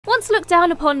Once looked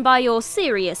down upon by your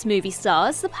serious movie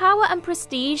stars, the power and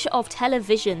prestige of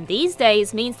television these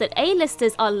days means that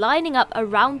A-listers are lining up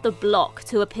around the block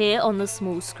to appear on the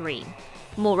small screen.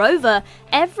 Moreover,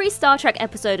 every Star Trek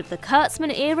episode of the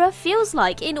Kurtzman era feels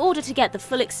like, in order to get the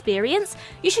full experience,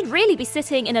 you should really be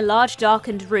sitting in a large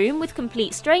darkened room with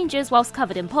complete strangers whilst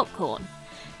covered in popcorn.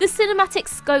 The cinematic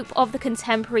scope of the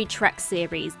contemporary Trek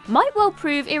series might well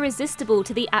prove irresistible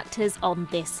to the actors on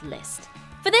this list.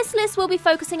 For this list, we'll be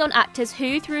focusing on actors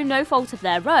who, through no fault of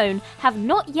their own, have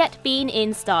not yet been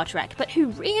in Star Trek, but who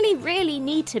really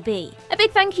need to be. A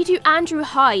big thank you to Andrew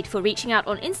Hyde for reaching out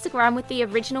on Instagram with the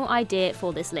original idea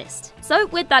for this list. So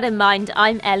with that in mind,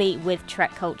 I'm Ellie with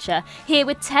TrekCulture, here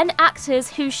with 10 actors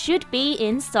who should be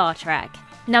in Star Trek.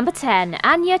 Number 10,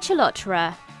 Anya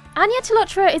Chalotra. Anya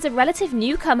Chalotra is a relative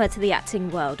newcomer to the acting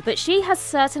world, but she has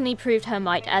certainly proved her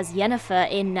might as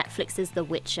Yennefer in Netflix's The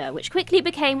Witcher, which quickly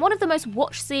became one of the most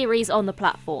watched series on the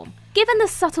platform. Given the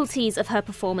subtleties of her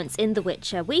performance in The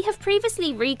Witcher, we have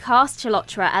previously recast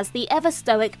Chalotra as the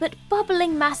ever-stoic but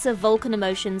bubbling mass of Vulcan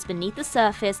emotions beneath the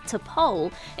surface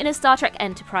T'Pol in a Star Trek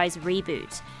Enterprise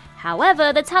reboot.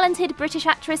 However, the talented British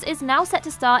actress is now set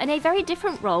to star in a very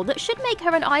different role that should make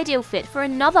her an ideal fit for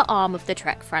another arm of the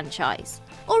Trek franchise.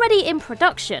 Already in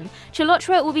production,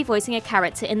 Chalotra will be voicing a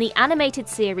character in the animated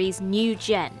series New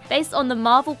Gen, based on the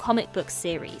Marvel comic book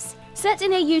series. Set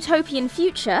in a utopian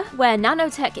future, where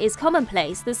nanotech is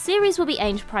commonplace, the series will be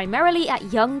aimed primarily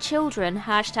at young children,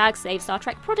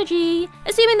 #SaveStarTrekProdigy.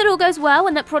 Assuming that all goes well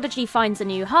and that Prodigy finds a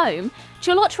new home,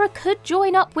 Chalotra could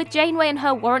join up with Janeway and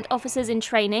her warrant officers in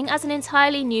training as an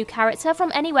entirely new character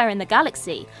from anywhere in the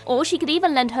galaxy, or she could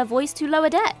even lend her voice to Lower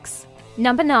Decks.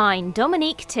 Number 9,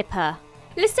 Dominique Tipper.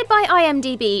 Listed by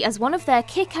IMDb as one of their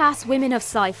kick-ass women of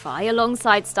sci-fi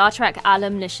alongside Star Trek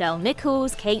alum Nichelle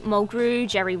Nichols, Kate Mulgrew,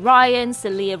 Jerry Ryan,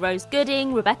 Celia Rose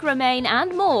Gooding, Rebecca Romaine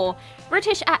and more,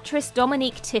 British actress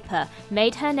Dominique Tipper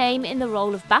made her name in the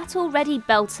role of battle-ready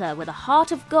belter with a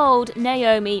heart of gold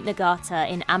Naomi Nagata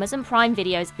in Amazon Prime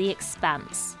Video's The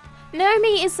Expanse.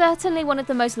 Naomi is certainly one of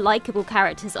the most likeable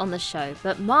characters on the show,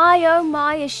 but my oh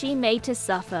my is she made to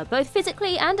suffer, both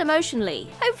physically and emotionally.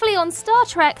 Hopefully on Star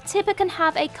Trek, Tipper can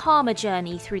have a calmer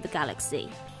journey through the galaxy.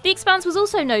 The Expanse was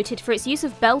also noted for its use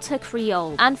of Belter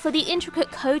Creole, and for the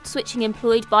intricate code switching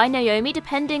employed by Naomi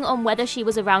depending on whether she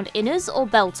was around inners or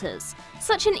belters.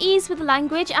 Such an ease with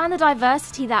language and the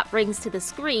diversity that brings to the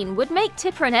screen would make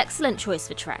Tipper an excellent choice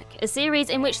for Trek, a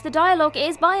series in which the dialogue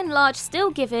is by and large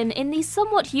still given in the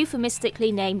somewhat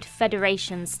euphemistically named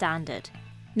Federation standard.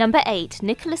 Number 8,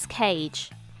 Nicolas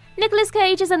Cage. Nicolas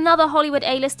Cage is another Hollywood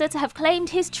A-lister to have claimed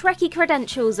his Trekkie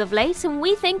credentials of late, and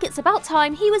we think it's about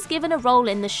time he was given a role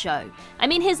in the show. I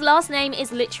mean, his last name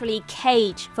is literally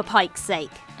Cage, for Pike's sake.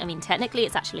 I mean, technically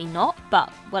it's actually not, but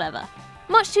whatever.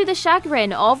 Much to the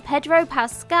chagrin of Pedro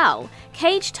Pascal,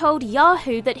 Cage told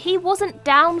Yahoo that he wasn't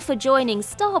down for joining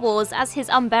Star Wars as his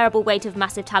unbearable weight of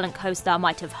massive talent co-star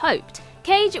might have hoped.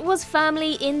 Cage was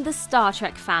firmly in the Star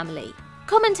Trek family.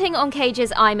 Commenting on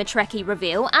Cage's I'm a Trekkie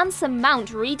reveal, Anson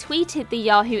Mount retweeted the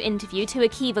Yahoo interview to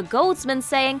Akiva Goldsman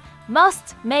saying,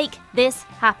 "Must make this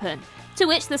happen." To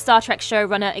which the Star Trek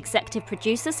showrunner executive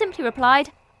producer simply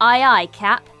replied, "Aye aye,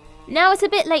 Cap." Now it's a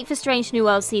bit late for Strange New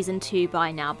Worlds Season 2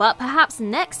 by now, but perhaps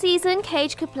next season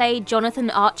Cage could play Jonathan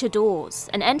Archer-Dawes,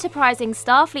 an enterprising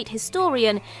Starfleet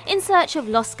historian in search of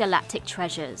lost galactic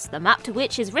treasures, the map to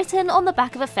which is written on the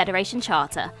back of a Federation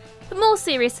charter. But more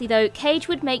seriously though, Cage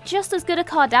would make just as good a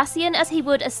Cardassian as he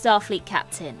would a Starfleet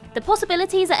captain. The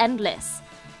possibilities are endless.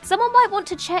 Someone might want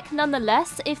to check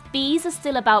nonetheless if bees are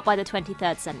still about by the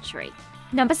 23rd century.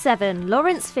 Number 7,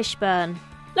 Lawrence Fishburne.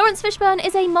 Lawrence Fishburne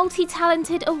is a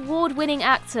multi-talented, award-winning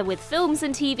actor with films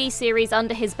and TV series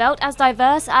under his belt as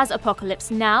diverse as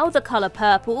Apocalypse Now, The Color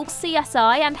Purple,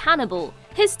 CSI and Hannibal.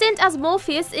 His stint as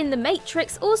Morpheus in The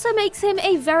Matrix also makes him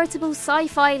a veritable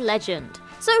sci-fi legend.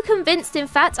 So convinced, in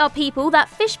fact, are people that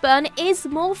Fishburne is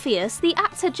Morpheus, the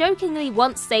actor jokingly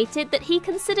once stated that he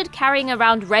considered carrying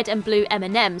around red and blue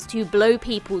M&Ms to blow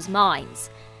people's minds.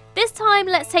 This time,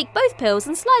 let's take both pills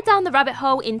and slide down the rabbit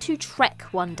hole into Trek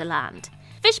Wonderland.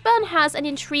 Fishburne has an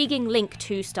intriguing link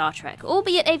to Star Trek,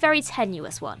 albeit a very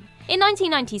tenuous one. In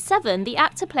 1997, the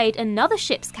actor played another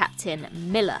ship's captain,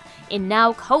 Miller, in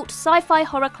now cult sci-fi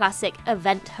horror classic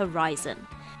Event Horizon.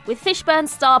 With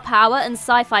Fishburne's star power and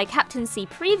sci-fi captaincy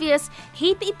previous,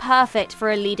 he'd be perfect for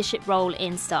a leadership role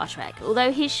in Star Trek,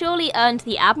 although he's surely earned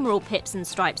the Admiral pips and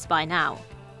stripes by now.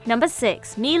 Number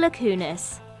 6, Mila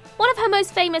Kunis. One of her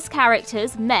most famous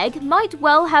characters, Meg, might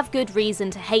well have good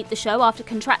reason to hate the show after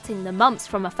contracting the mumps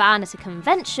from a fan at a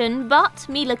convention, but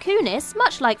Mila Kunis,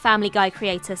 much like Family Guy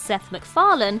creator Seth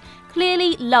MacFarlane,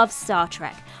 clearly loves Star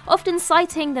Trek, often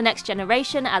citing The Next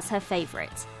Generation as her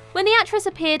favourite. When the actress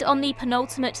appeared on the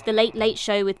penultimate The Late Late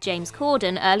Show with James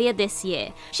Corden earlier this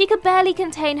year, she could barely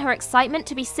contain her excitement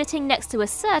to be sitting next to a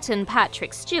certain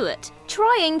Patrick Stewart.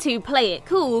 Trying to play it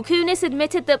cool, Kunis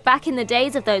admitted that back in the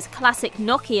days of those classic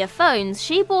Nokia phones,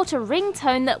 she bought a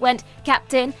ringtone that went,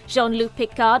 "Captain Jean-Luc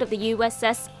Picard of the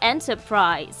USS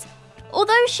Enterprise."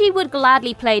 Although she would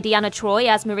gladly play Deanna Troi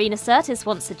as Marina Sirtis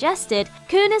once suggested,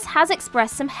 Kunis has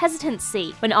expressed some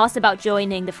hesitancy when asked about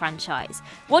joining the franchise.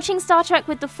 Watching Star Trek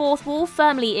with the fourth wall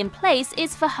firmly in place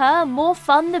is for her more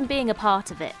fun than being a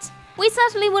part of it. We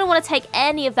certainly wouldn't want to take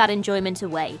any of that enjoyment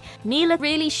away. Neela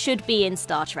really should be in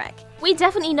Star Trek. We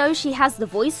definitely know she has the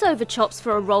voiceover chops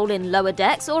for a role in Lower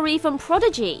Decks or even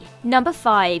Prodigy. Number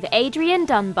 5. Adrian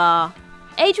Dunbar.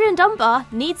 Adrian Dunbar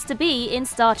needs to be in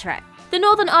Star Trek. The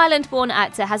Northern Ireland-born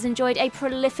actor has enjoyed a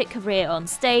prolific career on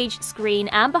stage, screen,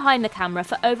 and behind the camera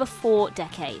for over 4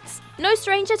 decades. No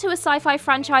stranger to a sci-fi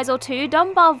franchise or two,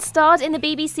 Dunbar starred in the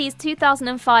BBC's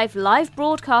 2005 live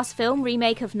broadcast film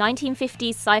remake of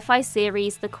 1950s sci-fi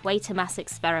series The Quatermass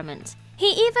Experiment. He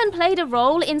even played a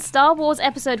role in Star Wars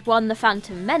Episode 1 The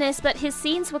Phantom Menace, but his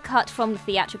scenes were cut from the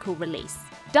theatrical release.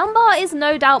 Dunbar is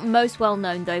no doubt most well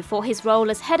known though for his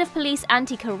role as head of police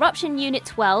anti-corruption Unit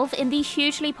 12 in the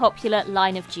hugely popular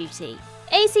Line of Duty.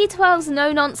 AC-12's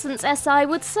no-nonsense SI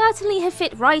would certainly have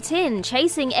fit right in,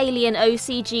 chasing alien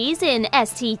OCGs in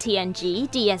STTNG,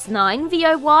 DS9,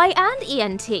 VOY and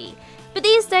ENT. But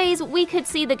these days, we could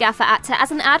see the gaffer actor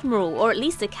as an admiral or at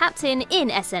least a captain in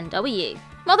SNW.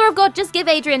 Mother of God, just give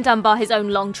Adrian Dunbar his own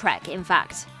long trek, in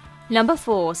fact. Number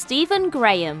 4. Stephen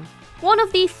Graham. One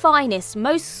of the finest,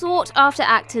 most sought-after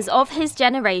actors of his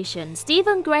generation,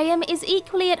 Stephen Graham is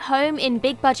equally at home in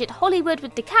big-budget Hollywood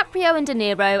with DiCaprio and De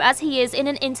Niro as he is in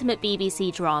an intimate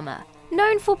BBC drama.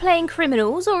 Known for playing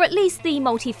criminals, or at least the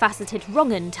multifaceted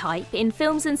wrong'un type, in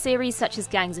films and series such as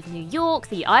Gangs of New York,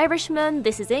 The Irishman,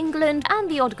 This Is England, and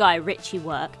the odd Guy Ritchie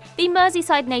work, the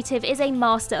Merseyside native is a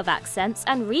master of accents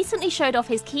and recently showed off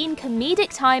his keen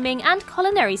comedic timing and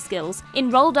culinary skills in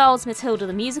Roald Dahl's Matilda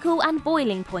the Musical and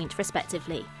Boiling Point,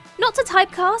 respectively. Not to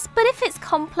typecast, but if it's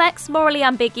complex, morally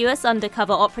ambiguous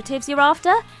undercover operatives you're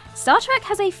after, Star Trek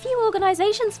has a few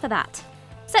organisations for that.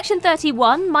 Section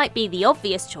 31 might be the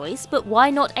obvious choice, but why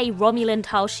not a Romulan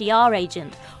Tal Shiar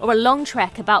agent, or a long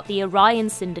trek about the Orion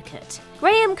Syndicate?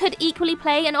 Graham could equally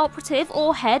play an operative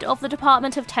or head of the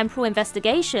Department of Temporal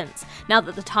Investigations, now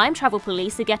that the time travel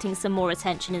police are getting some more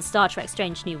attention in Star Trek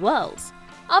Strange New Worlds.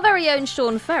 Our very own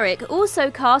Sean Ferrick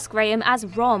also cast Graham as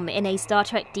Rom in a Star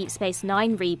Trek Deep Space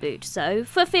Nine reboot, so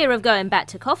for fear of going back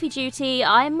to coffee duty,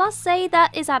 I must say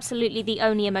that is absolutely the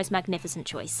only and most magnificent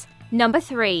choice. Number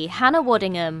 3. Hannah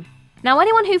Waddingham. Now,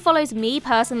 anyone who follows me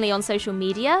personally on social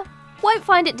media won't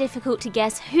find it difficult to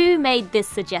guess who made this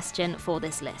suggestion for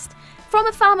this list. From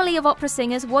a family of opera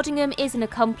singers, Waddingham is an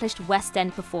accomplished West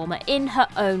End performer in her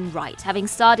own right, having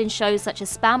starred in shows such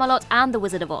as Spamalot and The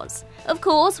Wizard of Oz. Of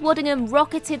course, Waddingham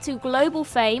rocketed to global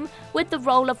fame with the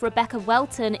role of Rebecca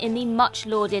Welton in the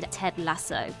much-lauded Ted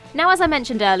Lasso. Now, as I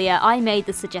mentioned earlier, I made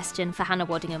the suggestion for Hannah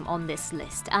Waddingham on this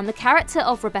list, and the character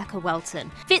of Rebecca Welton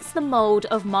fits the mould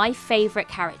of my favourite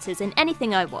characters in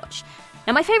anything I watch.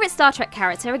 Now, my favourite Star Trek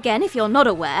character, again, if you're not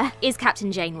aware, is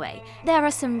Captain Janeway. There are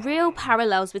some real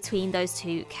parallels between those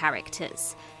two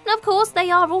characters. Now, of course, they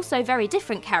are also very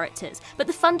different characters, but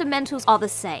the fundamentals are the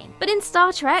same. But in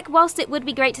Star Trek, whilst it would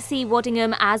be great to see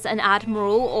Waddingham as an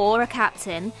admiral or a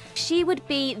captain, she would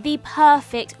be the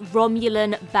perfect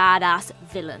Romulan badass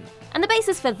villain. And the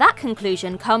basis for that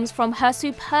conclusion comes from her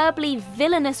superbly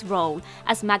villainous role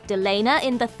as Magdalena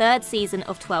in the 3rd season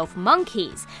of 12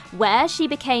 Monkeys, where she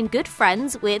became good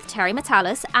friends with Terry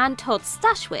Matalas and Todd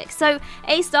Stashwick, so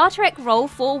a Star Trek role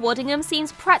for Waddingham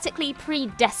seems practically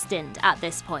predestined at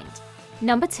this point.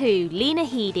 Number 2. Lena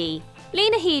Headey.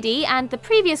 Lena Headey and the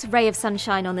previous ray of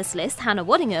sunshine on this list, Hannah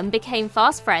Waddingham, became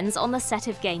fast friends on the set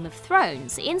of Game of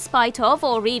Thrones, in spite of,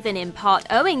 or even in part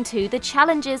owing to, the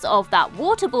challenges of that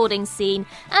waterboarding scene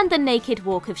and the naked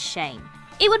walk of shame.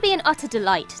 It would be an utter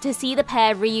delight to see the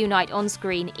pair reunite on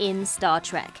screen in Star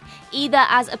Trek, either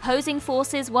as opposing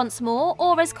forces once more,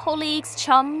 or as colleagues,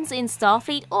 chums in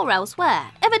Starfleet or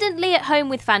elsewhere. Evidently at home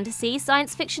with fantasy,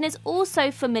 science fiction is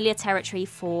also familiar territory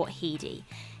for Headey.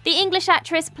 The English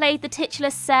actress played the titular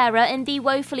Sarah in the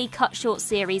woefully cut-short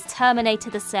series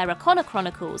Terminator: The Sarah Connor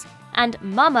Chronicles, and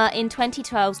Mama in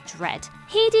 2012's Dread.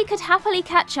 Heedy could happily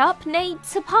catch up, nay,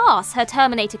 surpass her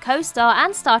Terminator co-star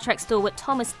and Star Trek stalwart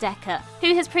Thomas Dekker,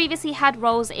 who has previously had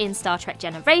roles in Star Trek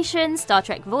Generations, Star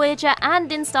Trek Voyager,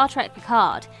 and in Star Trek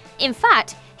Picard. In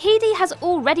fact, Heedy has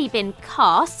already been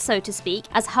cast, so to speak,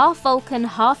 as half-Vulcan,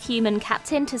 half-human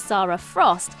Captain Tessara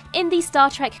Frost in the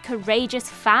Star Trek Courageous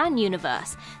fan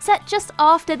universe, set just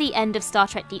after the end of Star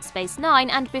Trek Deep Space Nine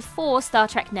and before Star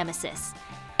Trek Nemesis.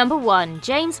 Number 1.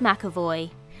 James McAvoy.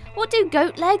 What do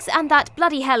goat legs and that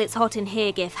bloody hell it's hot in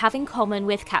here gif have in common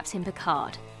with Captain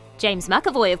Picard? James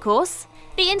McAvoy, of course.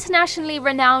 The internationally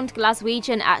renowned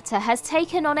Glaswegian actor has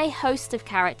taken on a host of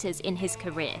characters in his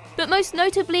career, but most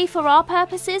notably for our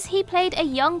purposes, he played a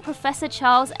young Professor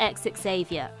Charles X.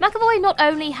 Xavier. McAvoy not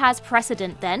only has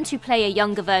precedent then to play a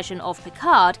younger version of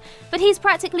Picard, but he's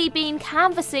practically been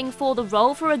canvassing for the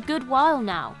role for a good while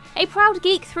now. A proud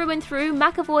geek through and through,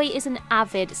 McAvoy is an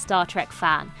avid Star Trek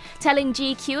fan, telling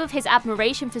GQ of his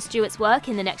admiration for Stewart's work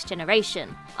in The Next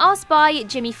Generation. Asked by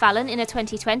Jimmy Fallon in a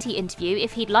 2020 interview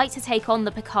if he'd like to take on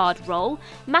the Picard role,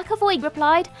 McAvoy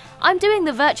replied, "I'm doing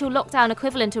the virtual lockdown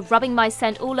equivalent of rubbing my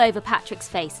scent all over Patrick's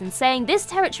face and saying this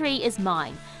territory is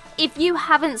mine." If you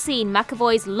haven't seen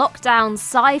McAvoy's lockdown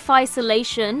sci-fi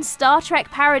isolation Star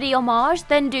Trek parody homage,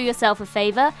 then do yourself a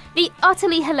favour. The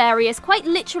utterly hilarious, quite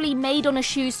literally made on a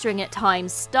shoestring at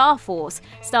times, Star Force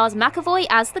stars McAvoy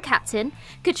as the captain,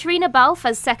 Katrina Balfe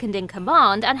as second in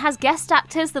command, and has guest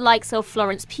actors the likes of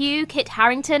Florence Pugh, Kit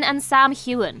Harington and Sam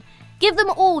Heughan. Give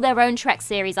them all their own Trek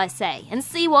series, I say, and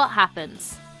see what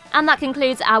happens. And that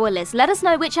concludes our list. Let us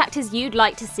know which actors you'd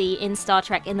like to see in Star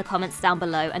Trek in the comments down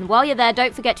below. And while you're there,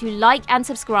 don't forget to like and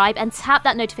subscribe and tap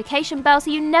that notification bell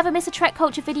so you never miss a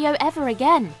TrekCulture video ever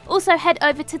again. Also head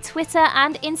over to Twitter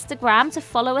and Instagram to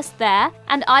follow us there.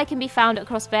 And I can be found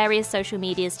across various social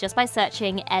medias just by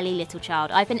searching Ellie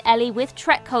Littlechild. I've been Ellie with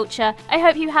TrekCulture. I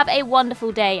hope you have a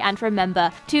wonderful day and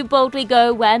remember to boldly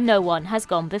go where no one has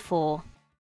gone before.